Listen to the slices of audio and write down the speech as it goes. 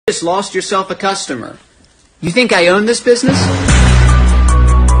Just lost yourself a customer. You think I own this business?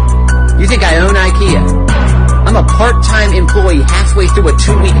 You think I own IKEA? I'm a part-time employee halfway through a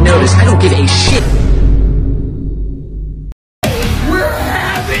 2-week notice. I don't give a shit. We're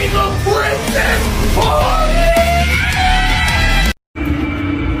having a prison party!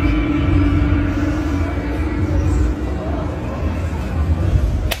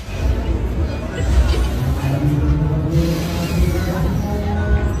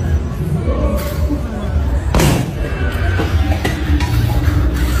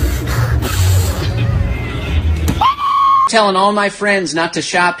 Telling all my friends not to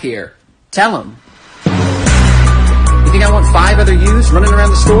shop here. Tell them. You think I want 5 other yous running around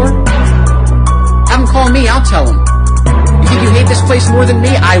the store? Have them call me, I'll tell them. You think you hate this place more than me?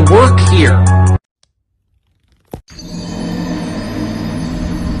 I work here.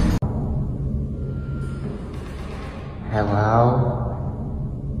 Hello?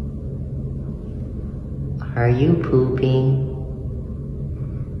 Are you pooping?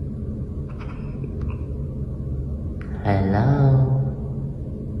 Hello?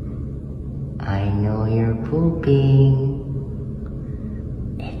 I know you're pooping.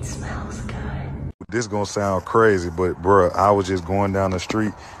 It smells good. This gonna sound crazy, but bruh, I was just going down the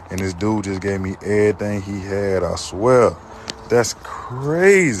street and this dude just gave me everything he had, I swear. That's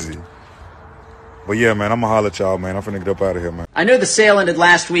crazy. But yeah, man, I'ma holler at y'all, man. I'm finna get up out of here, man. I know the sale ended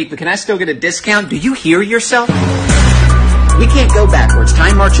last week, but can I still get a discount? Do you hear yourself? We can't go backwards.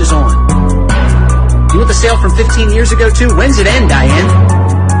 Time marches on. You want the sale from 15 years ago, too? When's it end, Diane?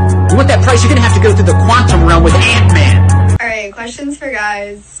 You want that price? You're gonna have to go through the quantum realm with Ant-Man. Alright, questions for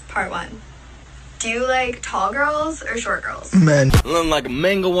guys, part 1. Do you like tall girls or short girls? Man, looking like a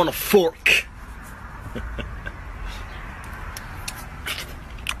mango on a fork.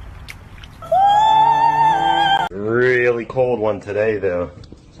 Really cold one today, though.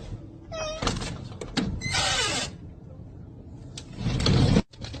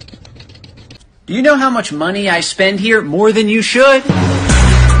 Do you know how much money I spend here? More than you should.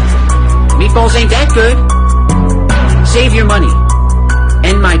 Meatballs ain't that good. Save your money.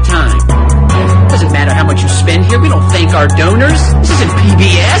 And my time. Doesn't matter how much you spend here. We don't thank our donors. This isn't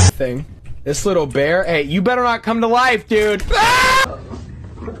PBS. Thing. This little bear. Hey, you better not come to life, dude. Ah!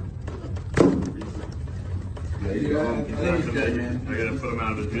 I gotta put him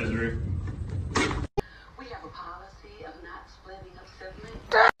out of his misery. We have a policy of not splitting up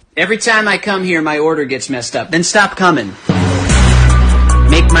siblings. Every time I come here, my order gets messed up. Then stop coming.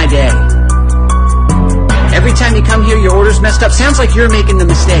 Make my day. Every time you come here, your order's messed up. Sounds like you're making the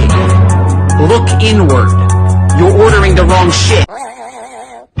mistake. Look inward. You're ordering the wrong shit.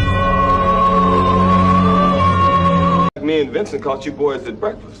 Me and Vincent caught you boys at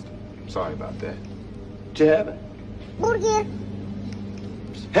breakfast. Sorry about that. What you having? Burger.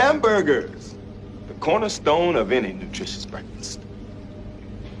 Hamburgers. The cornerstone of any nutritious breakfast.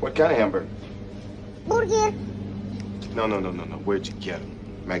 What kind of hamburger? Burger. No. Where'd you get them?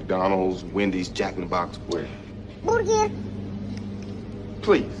 McDonald's, Wendy's, Jack in the Box, where? Burger.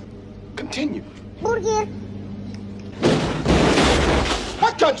 Please, continue. Burger.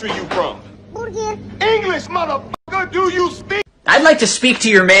 What country you from? Burger. English, motherfucker, do you speak? I'd like to speak to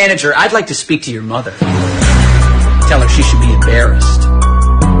your manager. I'd like to speak to your mother. Tell her she should be embarrassed.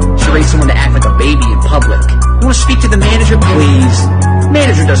 She raised someone to act like a baby in public. You want to speak to the manager, please?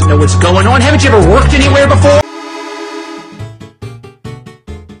 Manager doesn't know what's going on. Haven't you ever worked anywhere before?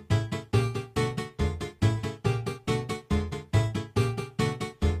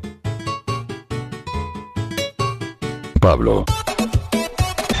 Pablo.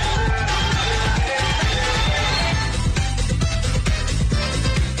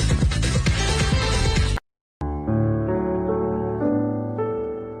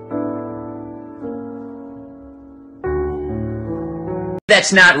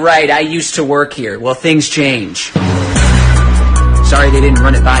 That's not right. I used to work here. Well, things change. Sorry they didn't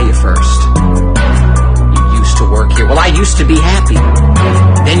run it by you first. You used to work here. Well, I used to be happy.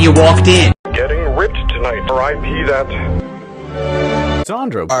 Then you walked in. Getting ripped tonight. R.I.P. that.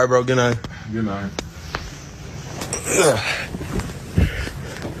 Sandra. Alright, bro, good night. Good night.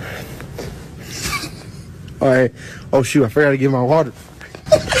 Alright. Oh, shoot, I forgot to give my water.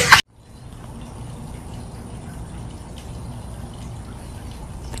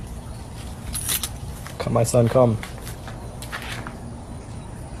 Come, my son, come.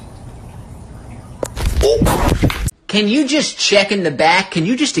 Can you just check in the back? Can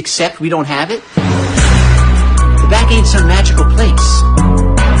you just accept we don't have it? The back ain't some magical place.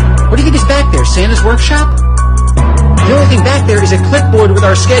 What do you think is back there? Santa's workshop? The only thing back there is a clipboard with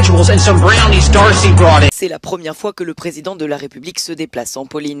our schedules and some brownies Darcy brought in. C'est la première fois que le président de la République se déplace en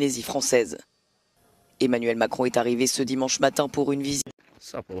Polynésie française. Emmanuel Macron est arrivé ce dimanche matin pour une visite.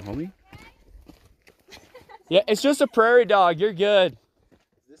 Sup, little homie? Yeah, it's just a prairie dog. You're good.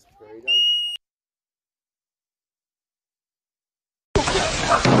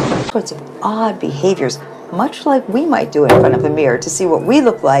 Sorts of odd behaviors, much like we might do in front of the mirror to see what we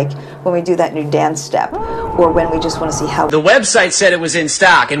look like when we do that new dance step, or when we just want to see how. The website said it was in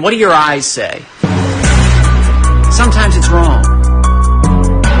stock, and what do your eyes say? Sometimes it's wrong.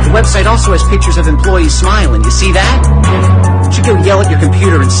 The website also has pictures of employees smiling. You see that? You should go yell at your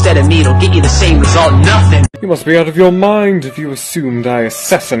computer instead of me. It'll get you the same result. Nothing. You must be out of your mind if you assumed I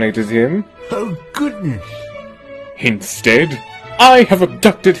assassinated him. Oh, goodness. Instead, I have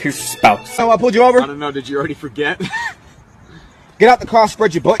abducted his spouse. Oh, I pulled you over? I don't know, did you already forget? Get out the car,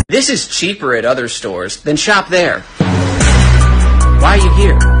 spread your butt. This is cheaper at other stores. Then shop there. Why are you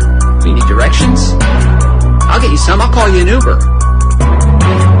here? Do you need directions? I'll get you some. I'll call you an Uber.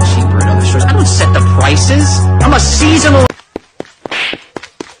 Cheaper at other stores. I don't set the prices. I'm a seasonal...